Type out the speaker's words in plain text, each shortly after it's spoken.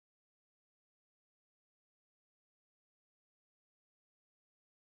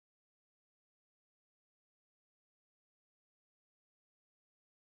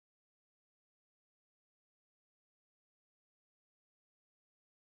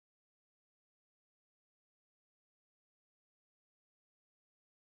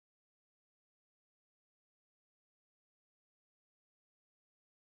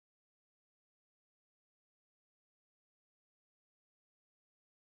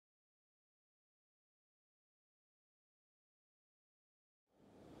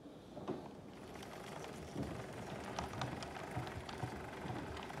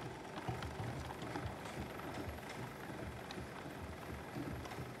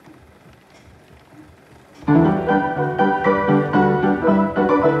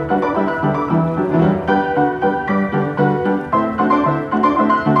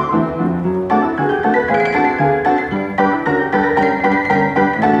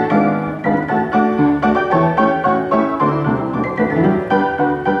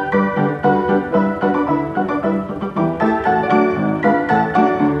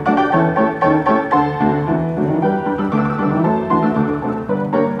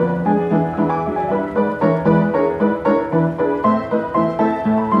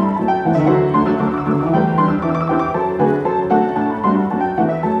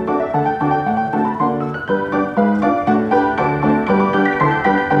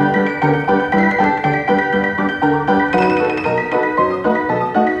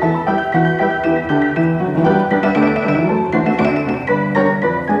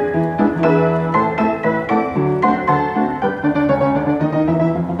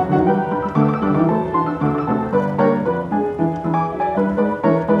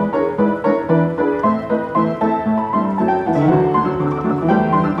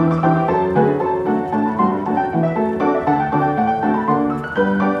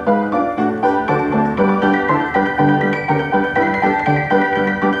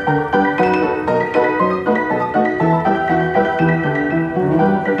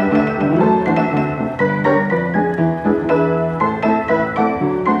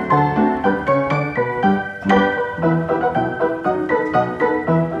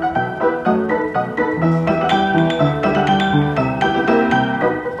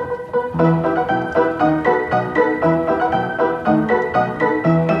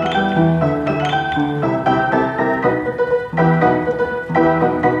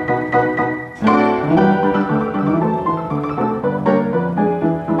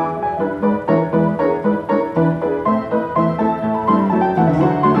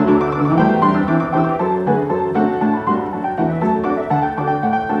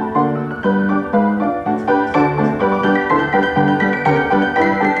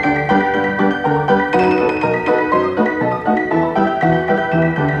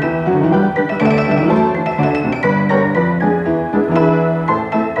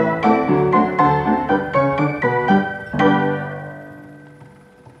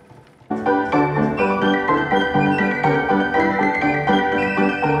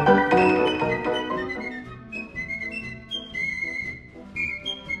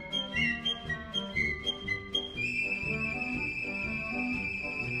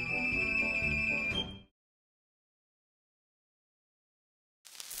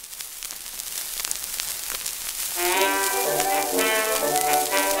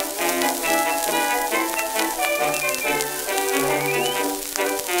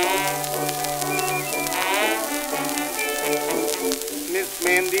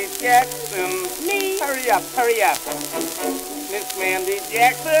Mandy Jackson. Me. Hurry up, hurry up. Miss Mandy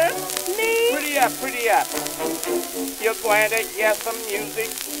Jackson. Me. Pretty up, pretty up. You're going to hear some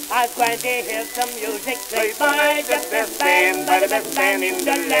music. I'm going to hear some music Played by the best band, by the best band in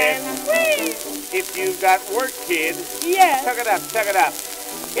the land. Whee! If you got work, kid, Yes. tuck it up, tuck it up.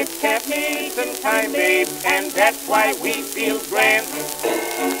 It's camp meeting time, babe, and that's why we feel grand.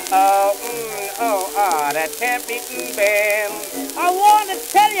 That camp meeting band. I want to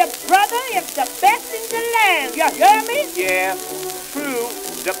tell you, brother, it's the best in the land. You hear me? Yeah, true,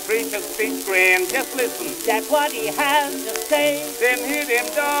 the preacher speaks grand. Just listen. That's what he has to say. Then hear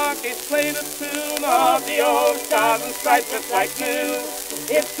them donkeys play the tune of the old stars and stripes just like new.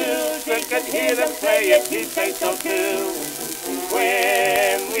 If Susan could hear them play it, he'd say so too.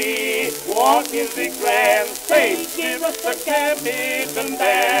 When we want music grand, say, give us the camp meeting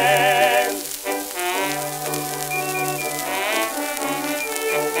band.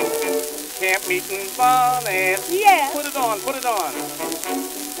 Camp meeting bonnet. Yeah. Put it on, put it on.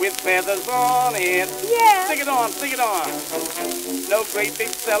 With feathers on it. Yeah. Stick it on, stick it on. No great big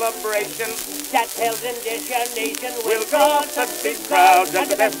celebration. That's held in this your nation. We'll draw such big crowds at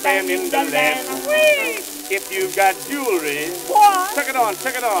the best band in the land. Whee! If you got jewelry, What? check it on,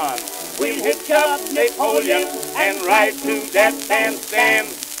 check it on. We'll hitch up Napoleon and ride to that bandstand.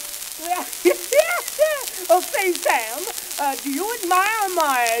 Oh, say, Sam, do you admire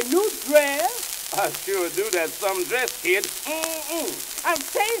my new dress? I sure do. That's some dress, kid. And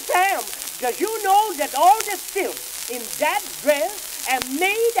say, Sam, does you know that all the silk in that dress are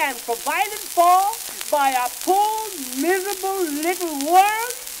made and provided for by a poor, miserable little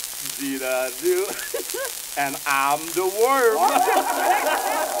worm? Indeed I do. And I'm the worm.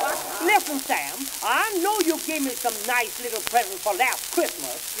 Listen, Sam, I know you gave me some nice little presents for last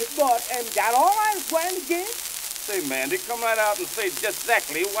Christmas, but am that all I was going to give? Say, Mandy, come right out and say just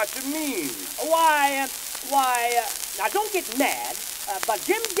exactly what you mean. Why, now don't get mad, but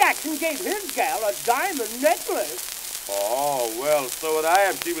Jim Jackson gave his gal a diamond necklace. Oh, well, so would I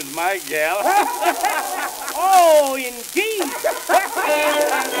if she was my gal. Oh, indeed.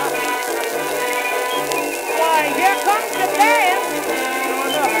 Why, here comes the band. Sure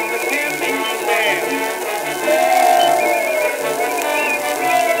enough, it's the camp meeting band.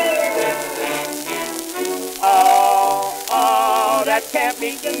 Oh, that camp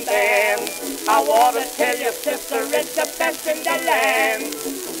meeting band. I want to tell you, sister, it's the best in the land.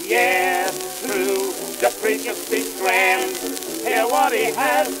 Yes, true, the preacher speaks grand. Hear what he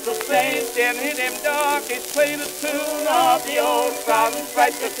has to say. Then hear them donkeys play the tune of the old stars and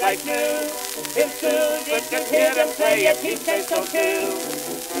stripes just like new. If Susan could hear them play it, he'd say so too.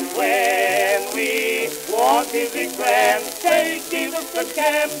 When we want music grand, say, give us the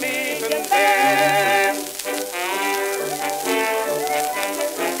camp meeting band.